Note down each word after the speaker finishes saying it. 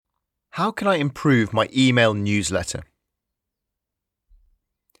How can I improve my email newsletter?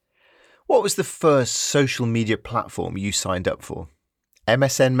 What was the first social media platform you signed up for?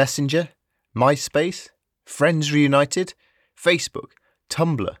 MSN Messenger? MySpace? Friends Reunited? Facebook?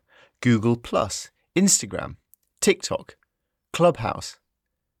 Tumblr? Google+? Instagram? TikTok? Clubhouse?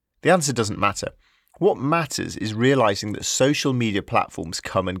 The answer doesn't matter. What matters is realizing that social media platforms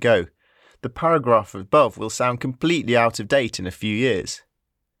come and go. The paragraph above will sound completely out of date in a few years.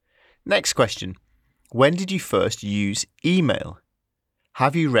 Next question. When did you first use email?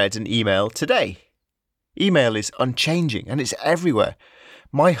 Have you read an email today? Email is unchanging and it's everywhere.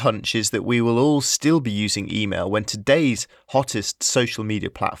 My hunch is that we will all still be using email when today's hottest social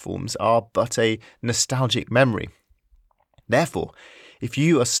media platforms are but a nostalgic memory. Therefore, if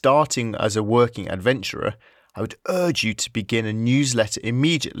you are starting as a working adventurer, I would urge you to begin a newsletter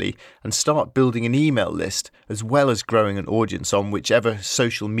immediately and start building an email list as well as growing an audience on whichever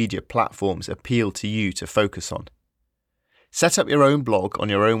social media platforms appeal to you to focus on. Set up your own blog on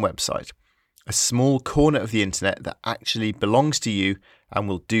your own website, a small corner of the internet that actually belongs to you and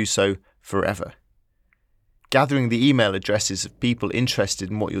will do so forever. Gathering the email addresses of people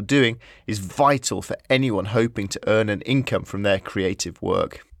interested in what you're doing is vital for anyone hoping to earn an income from their creative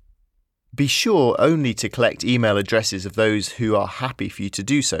work. Be sure only to collect email addresses of those who are happy for you to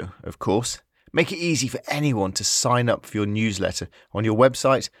do so, of course. Make it easy for anyone to sign up for your newsletter on your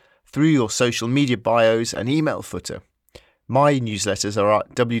website, through your social media bios and email footer. My newsletters are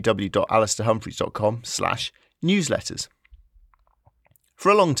at www.alistairhumphreys.com/newsletters. For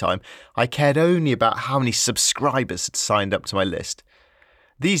a long time, I cared only about how many subscribers had signed up to my list.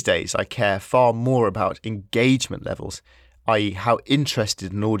 These days, I care far more about engagement levels, i.e. how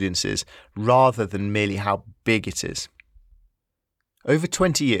interested an audience is, rather than merely how big it is. Over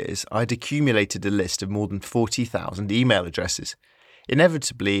 20 years, I'd accumulated a list of more than 40,000 email addresses.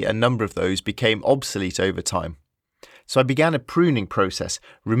 Inevitably, a number of those became obsolete over time. So I began a pruning process,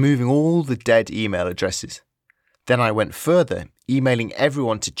 removing all the dead email addresses. Then I went further, emailing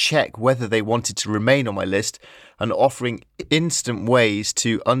everyone to check whether they wanted to remain on my list and offering instant ways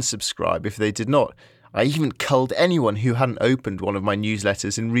to unsubscribe if they did not. I even culled anyone who hadn't opened one of my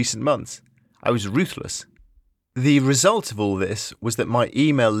newsletters in recent months. I was ruthless. The result of all this was that my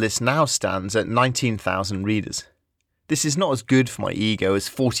email list now stands at 19,000 readers. This is not as good for my ego as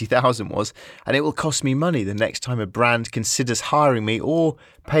 40,000 was, and it will cost me money the next time a brand considers hiring me or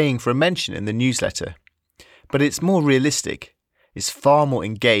paying for a mention in the newsletter. But it's more realistic. It's far more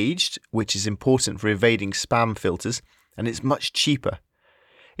engaged, which is important for evading spam filters, and it's much cheaper.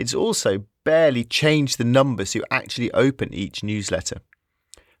 It's also barely changed the numbers who actually open each newsletter.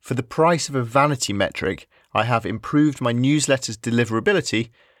 For the price of a vanity metric, I have improved my newsletter's deliverability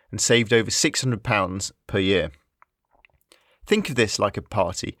and saved over £600 per year. Think of this like a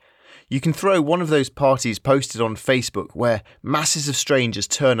party. You can throw one of those parties posted on Facebook where masses of strangers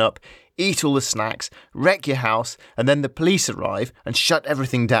turn up, eat all the snacks, wreck your house, and then the police arrive and shut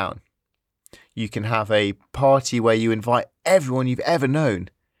everything down. You can have a party where you invite everyone you've ever known,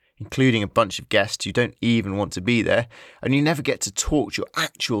 including a bunch of guests who don't even want to be there, and you never get to talk to your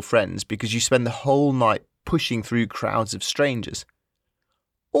actual friends because you spend the whole night pushing through crowds of strangers.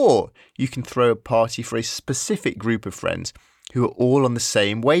 Or you can throw a party for a specific group of friends who are all on the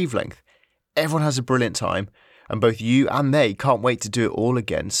same wavelength. Everyone has a brilliant time, and both you and they can't wait to do it all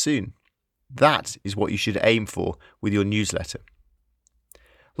again soon. That is what you should aim for with your newsletter.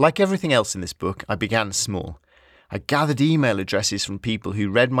 Like everything else in this book, I began small. I gathered email addresses from people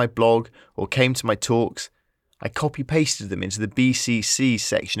who read my blog or came to my talks. I copy-pasted them into the BCC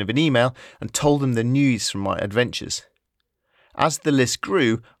section of an email and told them the news from my adventures. As the list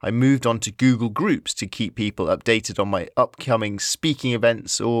grew, I moved on to Google Groups to keep people updated on my upcoming speaking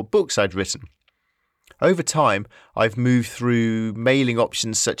events or books I'd written. Over time, I've moved through mailing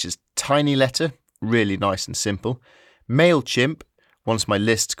options such as TinyLetter, really nice and simple, MailChimp, once my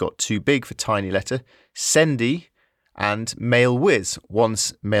list got too big for TinyLetter, Sendy, and MailWhiz,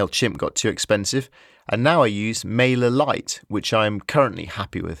 once MailChimp got too expensive, and now I use MailerLite, which I am currently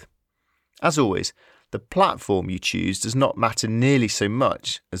happy with. As always, the platform you choose does not matter nearly so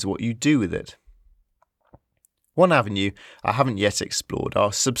much as what you do with it. One avenue I haven't yet explored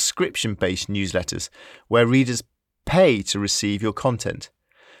are subscription-based newsletters, where readers pay to receive your content.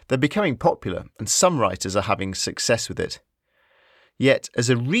 They're becoming popular, and some writers are having success with it. Yet, as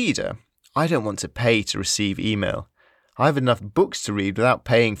a reader, I don't want to pay to receive email. I have enough books to read without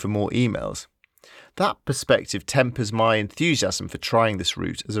paying for more emails. That perspective tempers my enthusiasm for trying this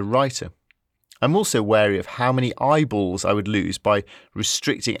route as a writer. I'm also wary of how many eyeballs I would lose by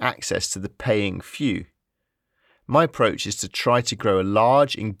restricting access to the paying few. My approach is to try to grow a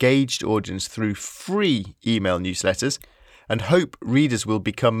large, engaged audience through free email newsletters and hope readers will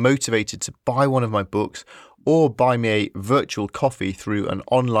become motivated to buy one of my books or buy me a virtual coffee through an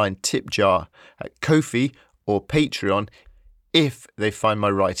online tip jar at Ko-fi or Patreon if they find my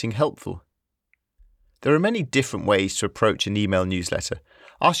writing helpful. There are many different ways to approach an email newsletter.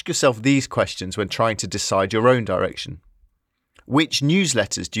 Ask yourself these questions when trying to decide your own direction. Which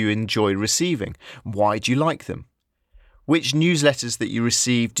newsletters do you enjoy receiving? Why do you like them? Which newsletters that you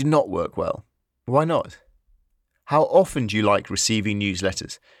receive do not work well? Why not? How often do you like receiving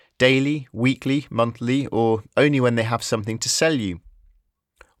newsletters? Daily, weekly, monthly, or only when they have something to sell you?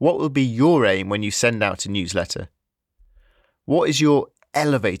 What will be your aim when you send out a newsletter? What is your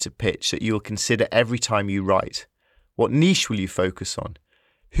elevator pitch that you will consider every time you write? What niche will you focus on?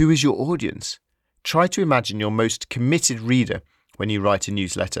 Who is your audience? Try to imagine your most committed reader when you write a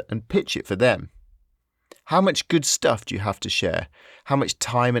newsletter and pitch it for them. How much good stuff do you have to share? How much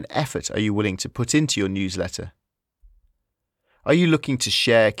time and effort are you willing to put into your newsletter? Are you looking to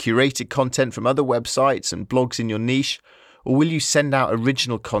share curated content from other websites and blogs in your niche, or will you send out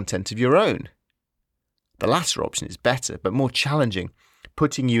original content of your own? The latter option is better, but more challenging,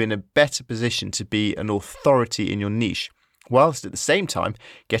 putting you in a better position to be an authority in your niche, whilst at the same time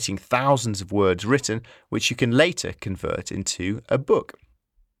getting thousands of words written, which you can later convert into a book.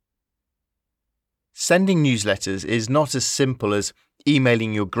 Sending newsletters is not as simple as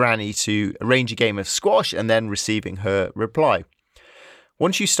emailing your granny to arrange a game of squash and then receiving her reply.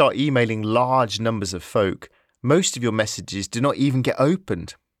 Once you start emailing large numbers of folk, most of your messages do not even get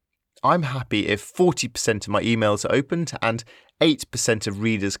opened. I'm happy if 40% of my emails are opened and 8% of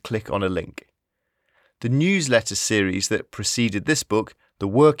readers click on a link. The newsletter series that preceded this book, The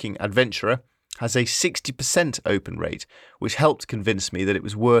Working Adventurer, has a 60% open rate, which helped convince me that it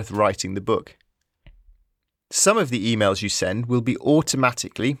was worth writing the book. Some of the emails you send will be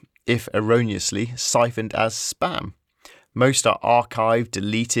automatically, if erroneously, siphoned as spam. Most are archived,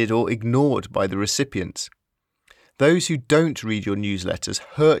 deleted, or ignored by the recipients. Those who don't read your newsletters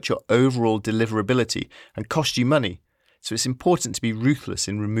hurt your overall deliverability and cost you money, so it's important to be ruthless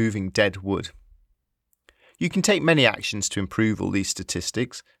in removing dead wood. You can take many actions to improve all these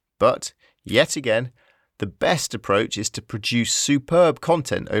statistics, but, yet again, the best approach is to produce superb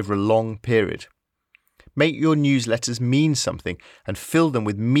content over a long period. Make your newsletters mean something and fill them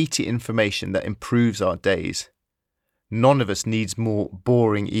with meaty information that improves our days. None of us needs more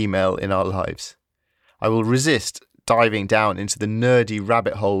boring email in our lives. I will resist diving down into the nerdy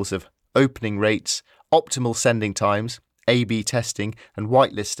rabbit holes of opening rates, optimal sending times, A/B testing, and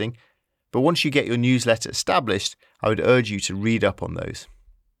whitelisting, but once you get your newsletter established, I would urge you to read up on those.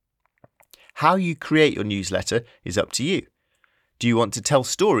 How you create your newsletter is up to you. Do you want to tell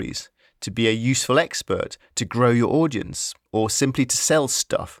stories, to be a useful expert, to grow your audience, or simply to sell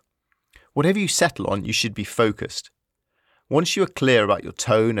stuff? Whatever you settle on, you should be focused. Once you are clear about your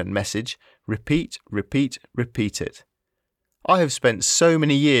tone and message, repeat it. I have spent so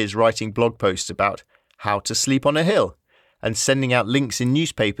many years writing blog posts about how to sleep on a hill and sending out links in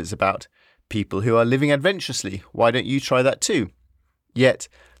newspapers about people who are living adventurously. Why don't you try that too? Yet,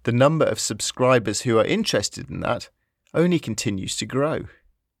 the number of subscribers who are interested in that only continues to grow.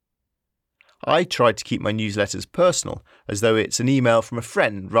 I try to keep my newsletters personal, as though it's an email from a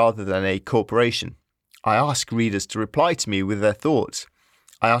friend rather than a corporation. I ask readers to reply to me with their thoughts.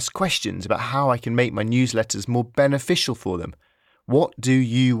 I ask questions about how I can make my newsletters more beneficial for them. What do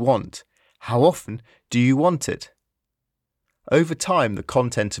you want? How often do you want it? Over time, the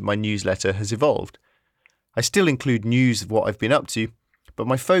content of my newsletter has evolved. I still include news of what I've been up to, but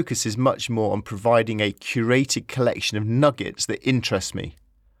my focus is much more on providing a curated collection of nuggets that interest me.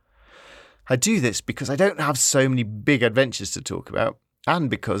 I do this because I don't have so many big adventures to talk about, and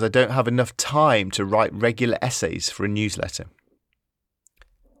because I don't have enough time to write regular essays for a newsletter.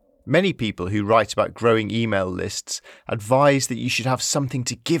 Many people who write about growing email lists advise that you should have something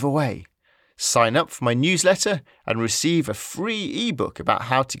to give away. Sign up for my newsletter and receive a free ebook about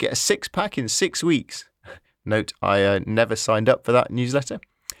how to get a six-pack in 6 weeks. Note, I never signed up for that newsletter.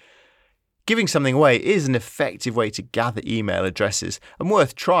 Giving something away is an effective way to gather email addresses and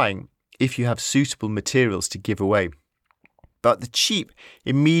worth trying if you have suitable materials to give away. But the cheap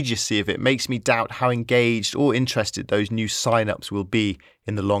immediacy of it makes me doubt how engaged or interested those new sign-ups will be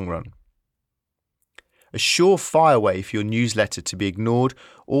in the long run. A surefire way for your newsletter to be ignored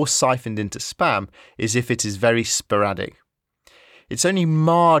or siphoned into spam is if it is very sporadic. It's only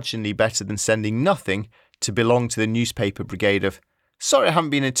marginally better than sending nothing to belong to the newspaper brigade of, sorry I haven't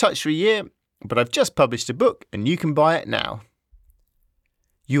been in touch for a year, but I've just published a book and you can buy it now.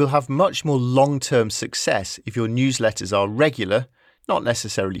 You will have much more long-term success if your newsletters are regular, not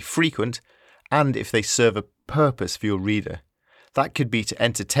necessarily frequent, and if they serve a purpose for your reader. That could be to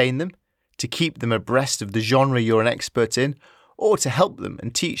entertain them, to keep them abreast of the genre you're an expert in, or to help them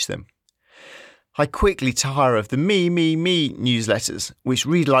and teach them. I quickly tire of the me newsletters, which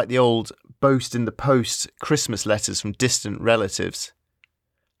read like the old boast in the post Christmas letters from distant relatives.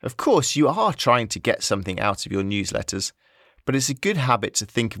 Of course, you are trying to get something out of your newsletters, but it's a good habit to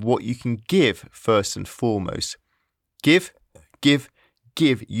think of what you can give first and foremost. Give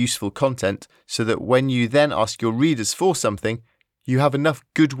useful content so that when you then ask your readers for something, you have enough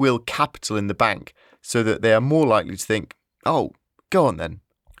goodwill capital in the bank so that they are more likely to think, oh, go on then.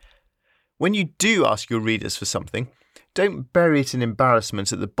 When you do ask your readers for something, don't bury it in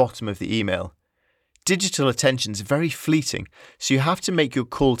embarrassment at the bottom of the email. Digital attention is very fleeting, so you have to make your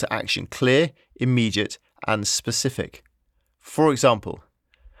call to action clear, immediate, and specific. For example,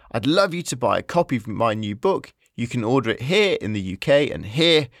 I'd love you to buy a copy of my new book. You can order it here in the UK and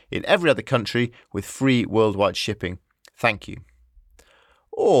here in every other country with free worldwide shipping. Thank you.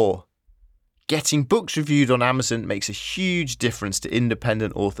 Or, getting books reviewed on Amazon makes a huge difference to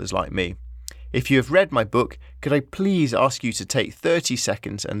independent authors like me. If you have read my book, could I please ask you to take 30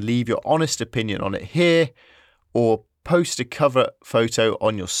 seconds and leave your honest opinion on it here, or post a cover photo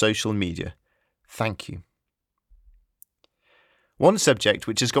on your social media? Thank you. One subject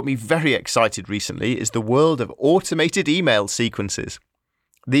which has got me very excited recently is the world of automated email sequences.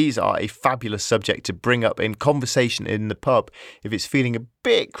 These are a fabulous subject to bring up in conversation in the pub if it's feeling a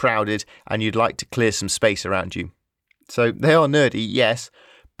bit crowded and you'd like to clear some space around you. So they are nerdy, yes,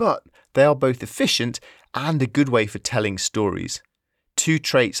 but they are both efficient and a good way for telling stories. Two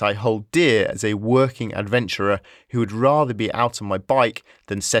traits I hold dear as a working adventurer who would rather be out on my bike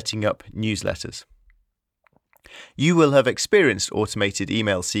than setting up newsletters. You will have experienced automated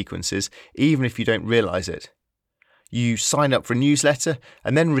email sequences even if you don't realise it. You sign up for a newsletter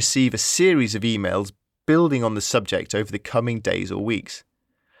and then receive a series of emails building on the subject over the coming days or weeks.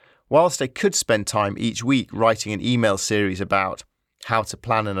 Whilst I could spend time each week writing an email series about how to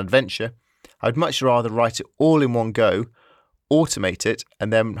plan an adventure, I'd much rather write it all in one go, automate it,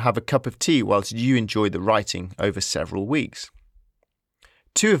 and then have a cup of tea whilst you enjoy the writing over several weeks.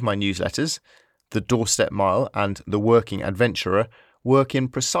 Two of my newsletters, The Doorstep Mile and The Working Adventurer, work in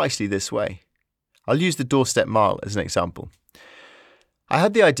precisely this way. I'll use The Doorstep Mile as an example. I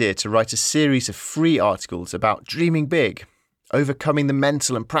had the idea to write a series of free articles about dreaming big, overcoming the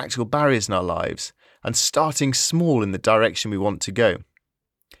mental and practical barriers in our lives, and starting small in the direction we want to go.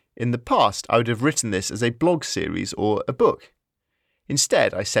 In the past, I would have written this as a blog series or a book.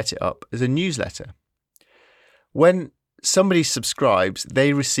 Instead, I set it up as a newsletter. When somebody subscribes,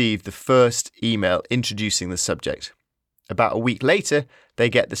 they receive the first email introducing the subject. About a week later, they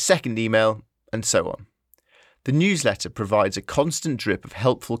get the second email, and so on. The newsletter provides a constant drip of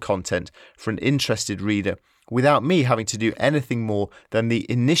helpful content for an interested reader without me having to do anything more than the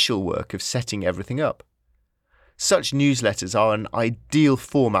initial work of setting everything up. Such newsletters are an ideal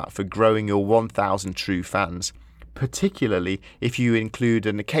format for growing your 1,000 true fans, particularly if you include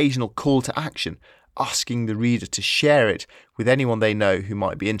an occasional call to action, asking the reader to share it with anyone they know who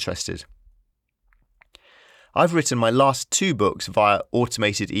might be interested. I've written my last 2 books via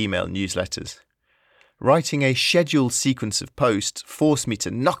automated email newsletters. Writing a scheduled sequence of posts forced me to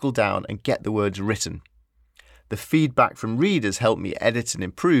knuckle down and get the words written. The feedback from readers helped me edit and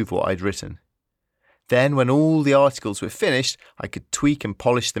improve what I'd written. Then, when all the articles were finished, I could tweak and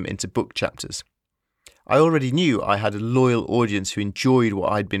polish them into book chapters. I already knew I had a loyal audience who enjoyed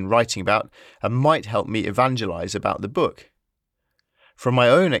what I'd been writing about and might help me evangelise about the book. From my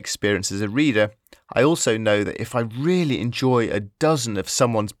own experience as a reader, I also know that if I really enjoy a dozen of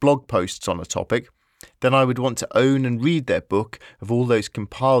someone's blog posts on a topic, then I would want to own and read their book of all those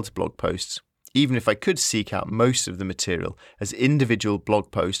compiled blog posts, even if I could seek out most of the material as individual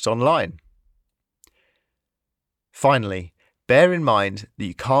blog posts online. Finally, bear in mind that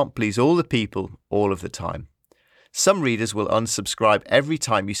you can't please all the people all of the time. Some readers will unsubscribe every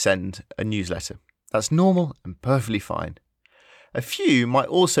time you send a newsletter. That's normal and perfectly fine. A few might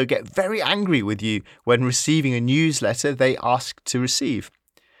also get very angry with you when receiving a newsletter they asked to receive.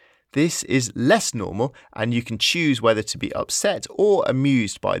 This is less normal, and you can choose whether to be upset or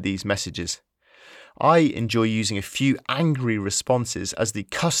amused by these messages. I enjoy using a few angry responses as the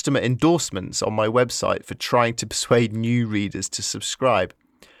customer endorsements on my website for trying to persuade new readers to subscribe.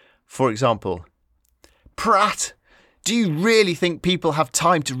 For example, "Prat, do you really think people have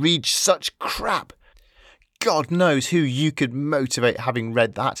time to read such crap? God knows who you could motivate having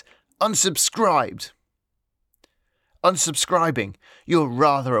read that. Unsubscribed." Unsubscribing. You're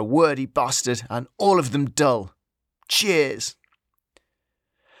rather a wordy bastard and all of them dull. Cheers.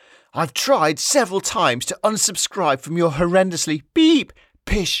 I've tried several times to unsubscribe from your horrendously beep,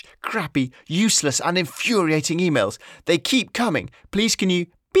 pish, crappy, useless and infuriating emails. They keep coming. Please can you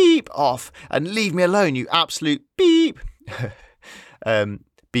beep off and leave me alone, you absolute beep.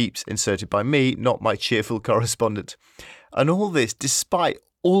 Beeps inserted by me, not my cheerful correspondent. And all this despite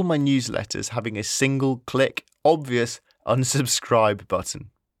all my newsletters having a single click, obvious unsubscribe button.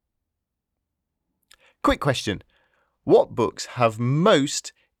 Quick question. What books have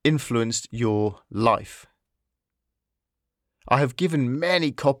most influenced your life? I have given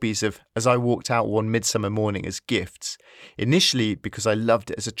many copies of As I Walked Out One Midsummer Morning as gifts, initially because I loved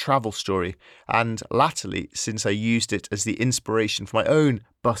it as a travel story, and latterly since I used it as the inspiration for my own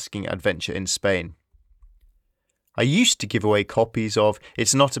busking adventure in Spain. I used to give away copies of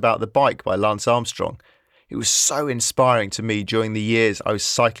It's Not About the Bike by Lance Armstrong. It was so inspiring to me during the years I was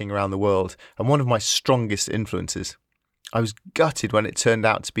cycling around the world, and one of my strongest influences. I was gutted when it turned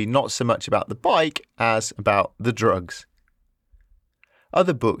out to be not so much about the bike as about the drugs.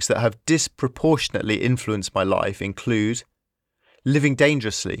 Other books that have disproportionately influenced my life include Living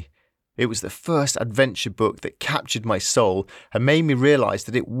Dangerously. It was the first adventure book that captured my soul and made me realise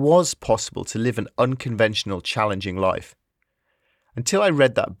that it was possible to live an unconventional, challenging life. Until I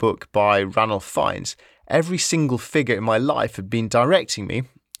read that book by Ranulph Fiennes, every single figure in my life had been directing me,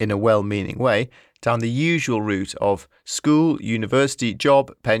 in a well-meaning way, down the usual route of school, university,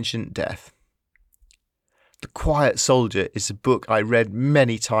 job, pension, death. The Quiet Soldier is a book I read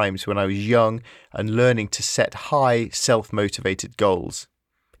many times when I was young and learning to set high, self-motivated goals.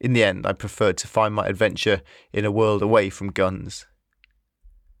 In the end, I preferred to find my adventure in a world away from guns.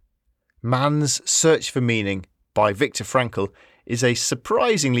 Man's Search for Meaning by Viktor Frankl is a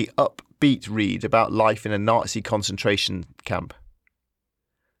surprisingly upbeat read about life in a Nazi concentration camp.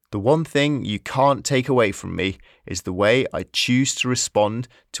 The one thing you can't take away from me is the way I choose to respond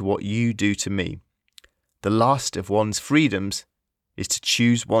to what you do to me. The last of one's freedoms is to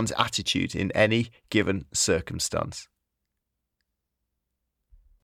choose one's attitude in any given circumstance.